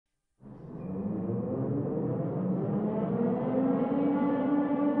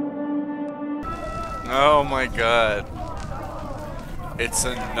Oh my god. It's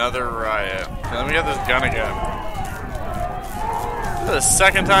another riot. Okay, let me get this gun again. This is the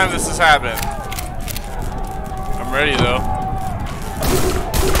second time this has happened. I'm ready though.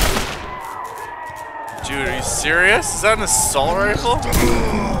 Dude, are you serious? Is that an assault rifle?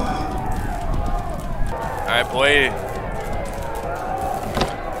 Alright, boy.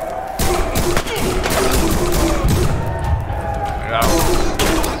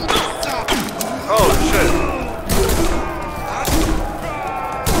 Oh shit.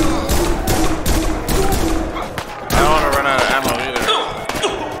 I don't want to run out of ammo either.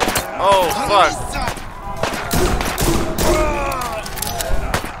 Oh fuck.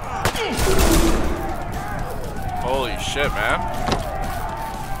 Holy shit, man.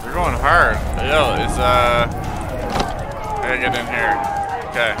 They're going hard. Yo, I gotta get in here.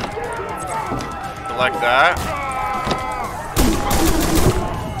 Okay. Select that.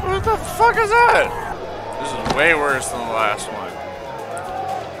 What the fuck is that? This is way worse than the last one.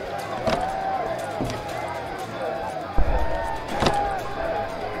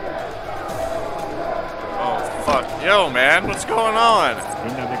 Oh fuck. Yo man, what's going on?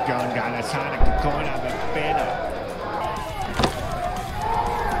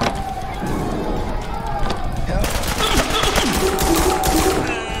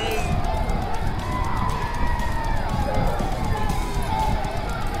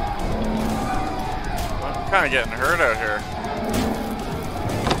 Kind of getting hurt out here.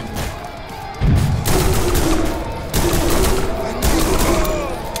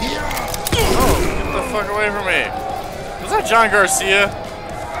 Oh, get the fuck away from me. Was that John Garcia?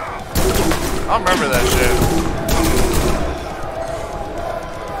 I'll remember that shit.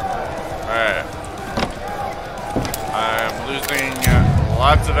 Alright. I'm losing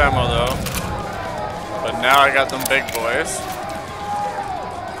lots of ammo though. But now I got them big boys.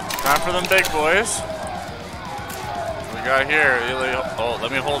 Time for them big boys. Got here. Oh,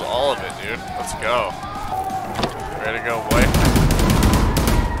 let me hold all of it, dude. Let's go. Ready to go, boy.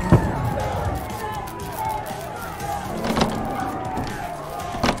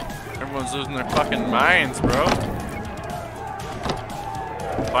 Everyone's losing their fucking minds, bro.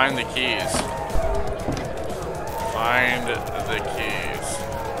 Find the keys. Find the keys.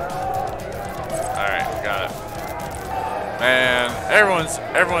 Alright, got it. Man, everyone's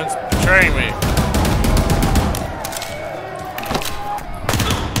betraying me.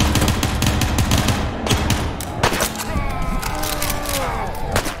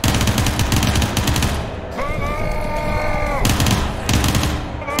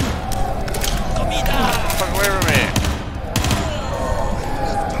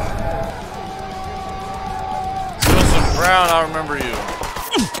 I'll remember you.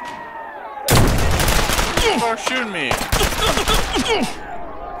 Stop shooting me.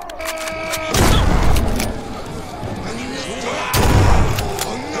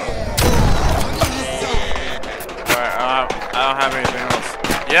 Alright, I don't have anything else.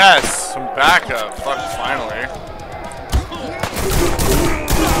 Yes, some backup. Fuck, finally.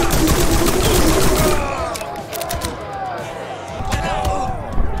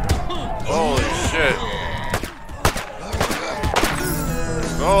 Holy shit.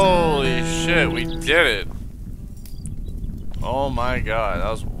 Holy shit, we did it. Oh my god, that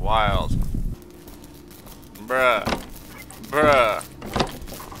was wild. Bruh. Bruh.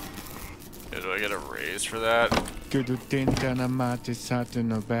 Yeah, do I get a raise for that?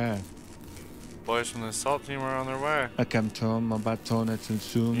 Boys from the assault team are on their way. You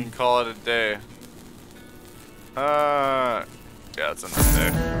can call it a day. Yeah, it's another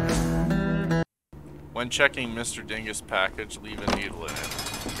day. When checking Mr. Dingus package, leave a needle in it.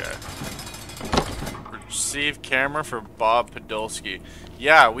 Okay. Receive camera for Bob Podolsky.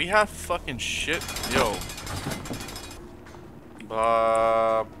 Yeah, we have fucking shit. Yo.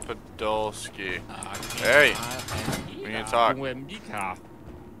 Bob Podolsky. Hey. We need to talk.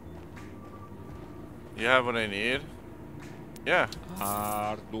 You have what I need? Yeah.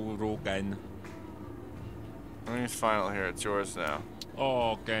 Let me final here. It's yours now.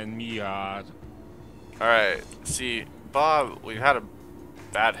 Alright, see, Bob, we've had a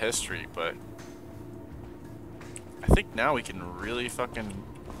bad history, but I think now we can really fucking,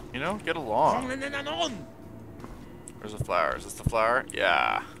 you know, get along. Where's the flower? Is this the flower?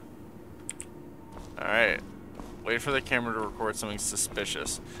 Yeah. Alright. Wait for the camera to record something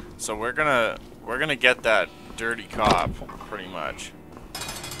suspicious. So we're gonna get that dirty cop, pretty much.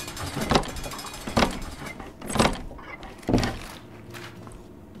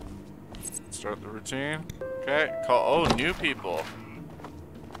 Start the routine. Okay, call. Oh, new people.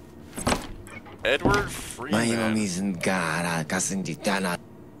 Edward Freeman.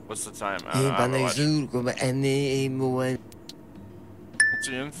 What's the time? I don't know. What's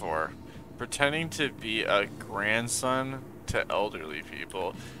he in for? Pretending to be a grandson to elderly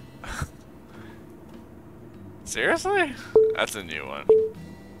people. Seriously? That's a new one.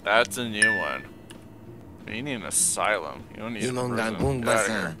 That's a new one. You need an asylum. You don't need a prison. Get out of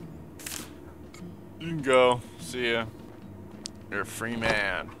here. You can go. See ya. You're a free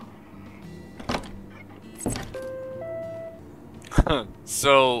man.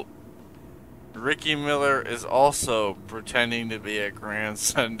 So, Ricky Miller is also pretending to be a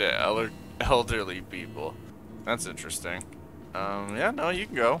grandson to elderly people. That's interesting. Yeah, no, you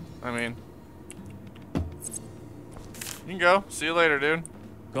can go. I mean, you can go. See you later, dude.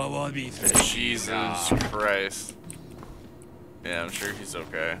 Go on, Jesus Christ. Yeah, I'm sure he's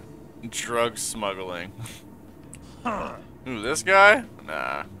okay. Drug smuggling. Ooh, this guy?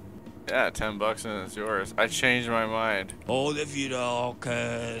 Nah. Yeah, $10 and it's yours. I changed my mind. All of you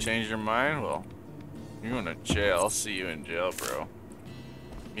can. Change your mind? Well, you're going to jail. I'll see you in jail, bro.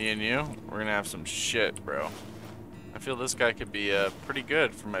 Me and you, we're gonna have some shit, bro. I feel this guy could be pretty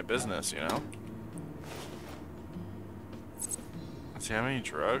good for my business, you know? Does he have any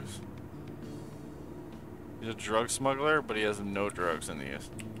drugs? He's a drug smuggler, but he has no drugs in these.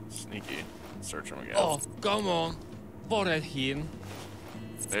 Sneaky. Search him again. Oh, come on. Vooruit heen.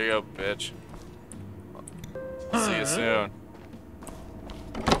 There you go, bitch. See you soon.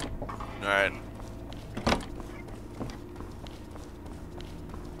 Alright.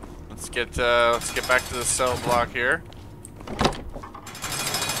 Let's get back to the cell block here.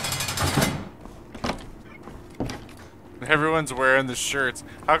 Everyone's wearing the shirts.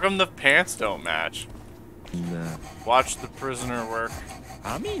 How come the pants don't match? Nah. Watch the prisoner work.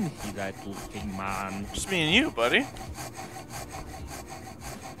 I mean, he that looking man. Just me and you, buddy.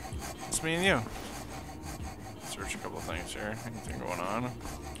 Just me and you. Search a couple things here. Anything going on?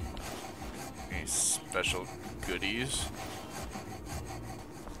 Any special goodies?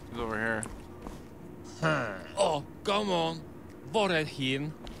 Who's over here? Oh, come on. Vooruit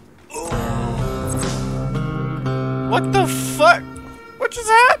heen. What the fuck? What just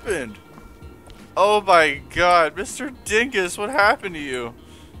happened? Oh my god, Mr. Dingus, what happened to you?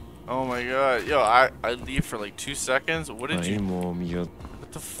 Oh my god. Yo, I leave for like 2 seconds. What did you...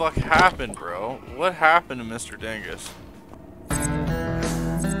 What the fuck happened, bro? What happened to Mr. Dingus?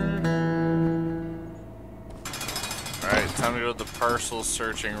 Alright, time to go to the parcel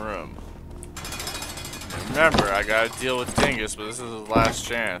searching room. Remember, I gotta deal with Dingus, but this is his last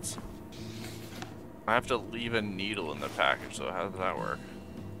chance. I have to leave a needle in the package, so how does that work?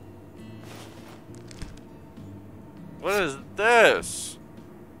 What is this?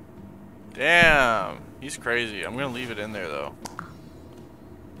 Damn, he's crazy. I'm gonna leave it in there though.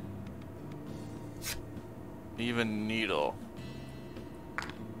 Leave a needle.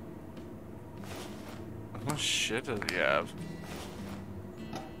 How much shit does he have?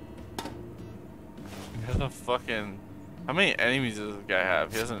 He has a fucking... How many enemies does this guy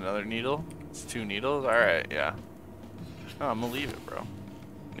have? He has another needle? It's 2 needles? Alright, yeah. No, I'm gonna leave it, bro.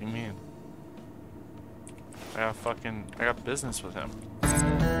 What do you mean? I got business with him.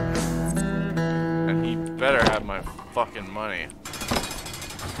 And he better have my fucking money.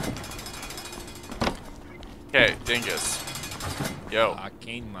 Okay, Dingus. Yo.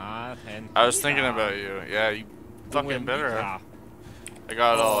 I was thinking about you. Yeah, you fucking better have. I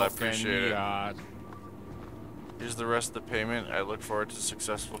got it all, I appreciate it. Here's the rest of the payment. I look forward to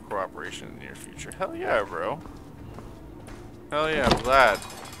successful cooperation in the near future. Hell yeah, bro. Hell yeah, I'm glad.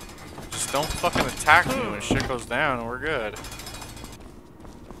 Just don't fucking attack me when shit goes down and we're good.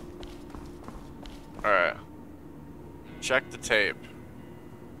 Alright. Check the tape.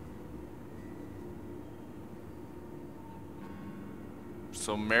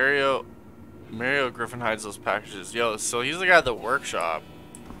 So Mario Griffin hides those packages. Yo, so he's the guy at the workshop.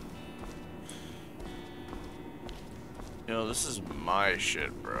 Yo, this is my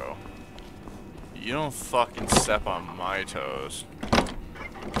shit, bro. You don't fucking step on my toes.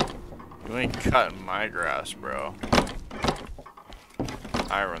 You ain't cutting my grass, bro.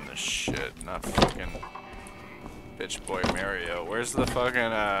 I run this shit, not fucking bitch boy Mario. Where's the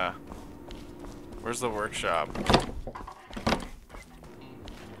fucking, where's the workshop?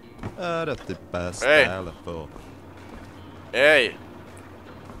 Hey! Hey!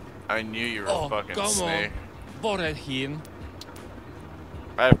 I knew you were a fucking snake. Vooruit heen.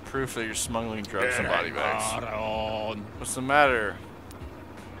 I have proof that you're smuggling drugs in body bags. What's the matter?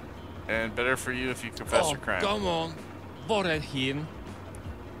 And better for you if you confess your crime. Come on. Vooruit heen.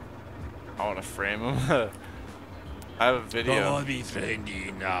 I want to frame him. I have a video.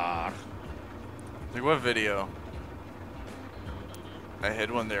 Like what video? I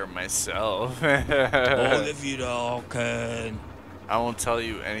hid one there myself. All of you all can. I won't tell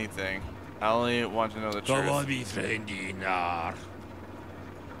you anything. I only want to know the truth. Come on, be friendly, nah.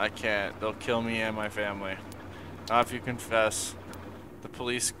 I can't. They'll kill me and my family. Not if you confess. The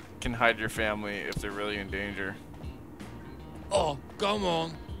police can hide your family if they're really in danger. Oh, come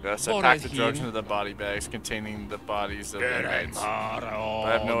on. Yes, I packed the drugs into the body bags containing the bodies of inmates.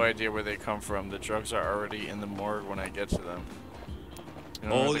 I have no idea where they come from. The drugs are already in the morgue when I get to them. You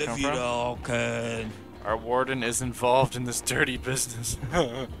know all of you all can. Our warden is involved in this dirty business.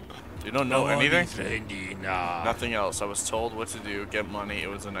 You don't know anything? Nothing else. I was told what to do, get money. It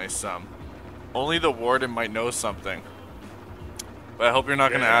was a nice sum. Only the warden might know something. But I hope you're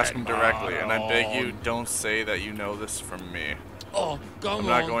not going to ask him directly. And I beg you, don't say that you know this from me. Oh, I'm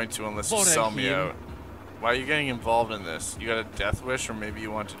not going to unless you sell me out. Why are you getting involved in this? You got a death wish, or maybe you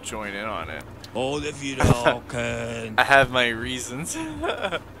want to join in on it? All of you all can. I have my reasons.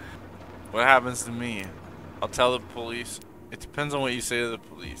 What happens to me? I'll tell the police. It depends on what you say to the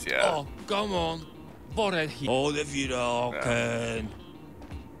police, yeah. Oh, come on. All of you all can.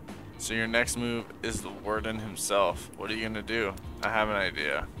 So your next move is the warden himself. What are you gonna do? I have an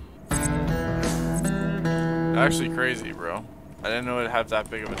idea. Actually crazy, bro. I didn't know it'd have that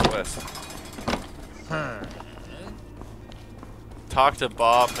big of a twist. Talk to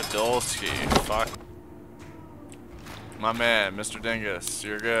Bob Podolsky. Fuck. My man, Mr. Dingus,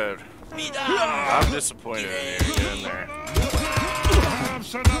 you're good. I'm disappointed in you. Get in there.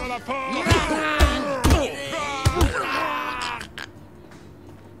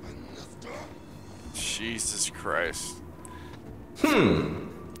 Jesus Christ.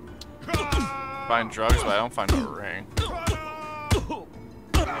 Find drugs, but I don't find a ring.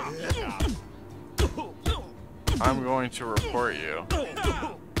 I'm going to report you.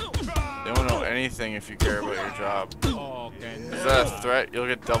 They won't know anything if you care about your job. Is that a threat? You'll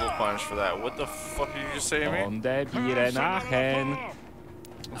get double punished for that. What the fuck did you just say to me?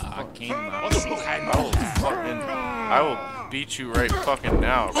 I will beat you right fucking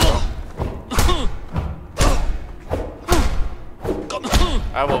now, bro.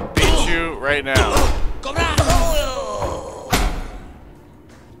 I will beat you right now.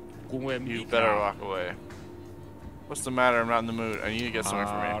 You better walk away. What's the matter? I'm not in the mood. I need to get something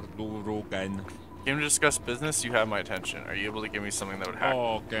from me. Can we discuss business? You have my attention. Are you able to give me something that would hack?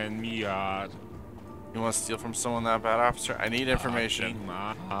 You want to steal from someone that bad, officer? I need information.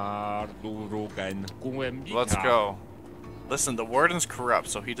 Let's go. Listen, the warden's corrupt,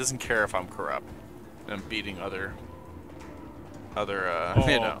 so he doesn't care if I'm corrupt. And I'm beating other you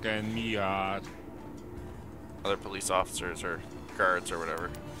know, other police officers or guards or whatever.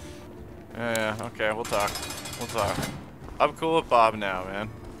 Yeah, okay, we'll talk. We'll talk. I'm cool with Bob now, man.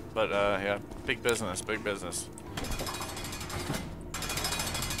 But, yeah, big business, big business.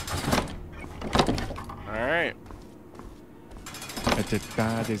 Alright. Yeah, it's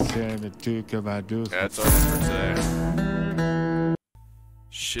over for today.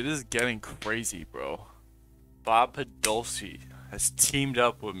 Shit is getting crazy, bro. Bob Podolsky has teamed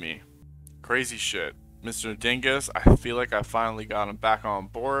up with me. Crazy shit. Mr. Dingus, I feel like I finally got him back on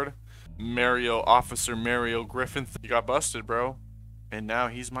board. Officer Mario Griffin, you got busted, bro. And now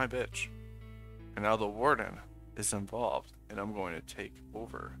he's my bitch. And now the warden is involved. And I'm going to take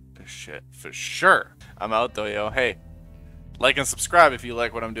over this shit for sure. I'm out though, yo. Hey, like and subscribe if you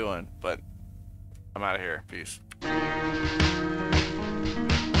like what I'm doing. But I'm out of here. Peace.